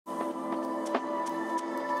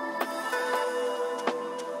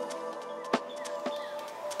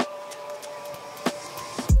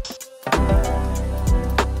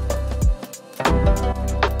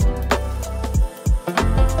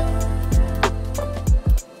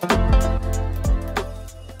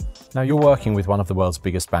Now, you're working with one of the world's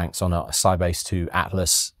biggest banks on a Sybase to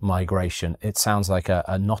Atlas migration. It sounds like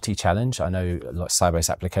a knotty challenge. I know like Sybase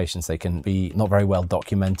applications, they can be not very well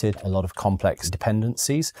documented, a lot of complex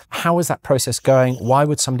dependencies. How is that process going? Why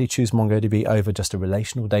would somebody choose MongoDB over just a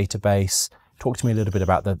relational database? Talk to me a little bit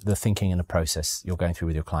about the thinking and the process you're going through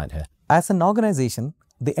with your client here. As an organization,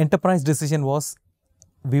 the enterprise decision was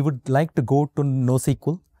we would like to go to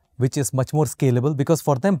NoSQL, which is much more scalable, because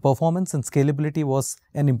for them performance and scalability was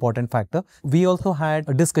an important factor. We also had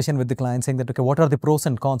a discussion with the client saying that, okay, what are the pros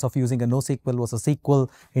and cons of using a NoSQL versus SQL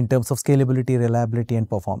in terms of scalability, reliability, and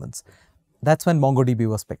performance. That's when MongoDB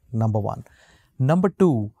was picked, number one. Number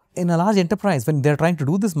two, in a large enterprise, when they're trying to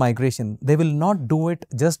do this migration, they will not do it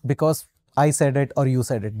just because I said it or you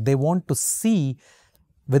said it. They want to see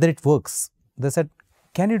whether it works. They said,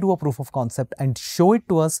 can you do a proof of concept and show it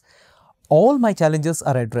to us? All my challenges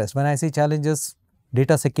are addressed. When I say challenges,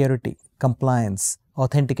 data security, compliance,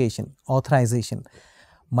 authentication, authorization.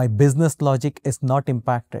 My business logic is not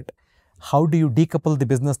impacted. How do you decouple the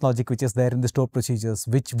business logic which is there in the stored procedures,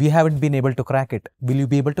 which we haven't been able to crack it? Will you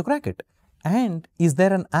be able to crack it? And is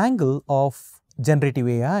there an angle of generative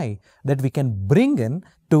AI that we can bring in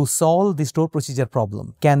to solve the stored procedure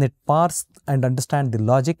problem? Can it parse and understand the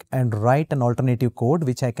logic and write an alternative code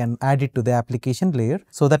which I can add it to the application layer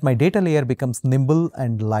so that my data layer becomes nimble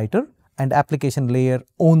and lighter and application layer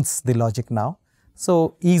owns the logic now?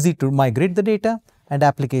 So easy to migrate the data, and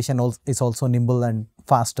application is also nimble and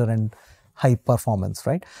faster and high performance,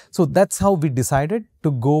 right? So that's how we decided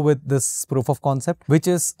to go with this proof of concept, which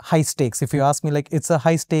is high stakes. If you ask me, like, it's a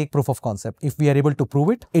high stake proof of concept. If we are able to prove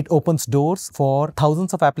it, it opens doors for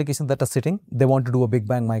thousands of applications that are sitting. They want to do a big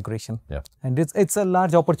bang migration. Yeah. And it's a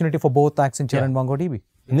large opportunity for both Accenture and MongoDB.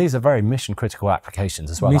 And these are very mission critical applications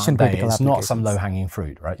as well. Mission critical applications. It's not some low hanging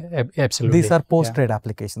fruit, right? Absolutely. These are post-trade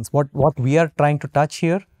applications. What we are trying to touch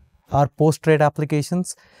here are post-trade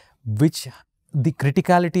applications, which the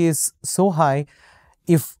criticality is so high.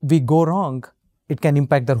 If we go wrong, it can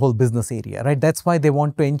impact their whole business area, right? That's why they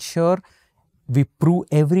want to ensure we prove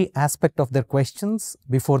every aspect of their questions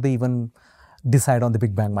before they even decide on the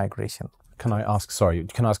big bang migration. Can I ask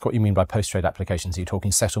what you mean by post-trade applications? Are you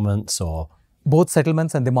talking settlements or? Both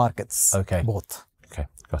settlements and the markets. Okay. Both. Okay,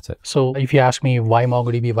 got it. So if you ask me why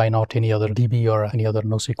MongoDB, why not any other DB or any other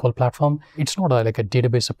NoSQL platform, it's not like a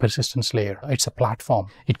database, a persistence layer. It's a platform.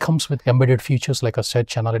 It comes with embedded features like a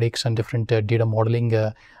search analytics and different data modeling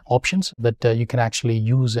options that you can actually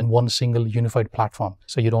use in one single unified platform.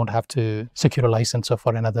 So you don't have to secure a license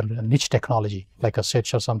for another niche technology like a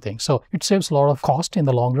search or something. So it saves a lot of cost in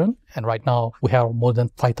the long run. And right now we have more than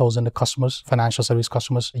 5,000 customers, financial service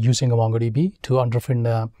customers, using a MongoDB to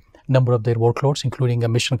underpin number of their workloads, including a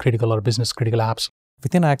mission critical or business critical apps.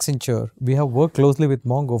 Within Accenture, we have worked closely with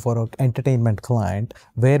Mongo for our entertainment client,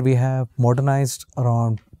 where we have modernized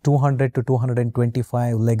around 200 to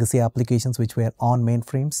 225 legacy applications which were on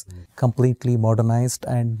mainframes, completely modernized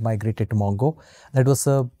and migrated to Mongo. That was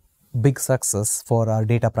a big success for our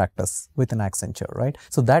data practice within Accenture, right?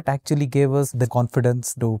 So that actually gave us the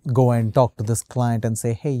confidence to go and talk to this client and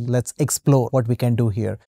say, hey, let's explore what we can do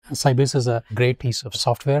here. Sybase is a great piece of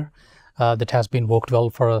software that has been worked well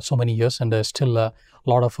for so many years, and there's still a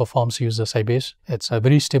lot of firms use Sybase. It's a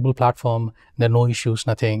very stable platform. There are no issues,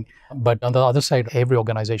 nothing. But on the other side, every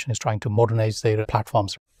organization is trying to modernize their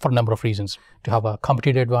platforms for a number of reasons, to have a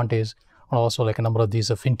competitive advantage, and also like a number of these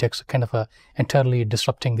fintechs kind of entirely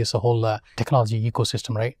disrupting this whole technology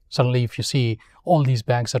ecosystem, right? Suddenly, if you see all these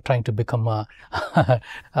banks are trying to become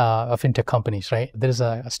fintech companies, right? There is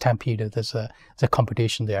a stampede, there's a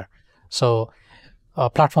competition there. So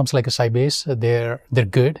platforms like a Sybase, they're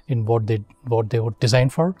good in what they were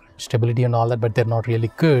designed for, stability and all that, but they're not really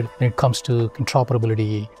good when it comes to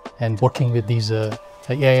interoperability and working with these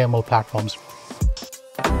AI/ML platforms.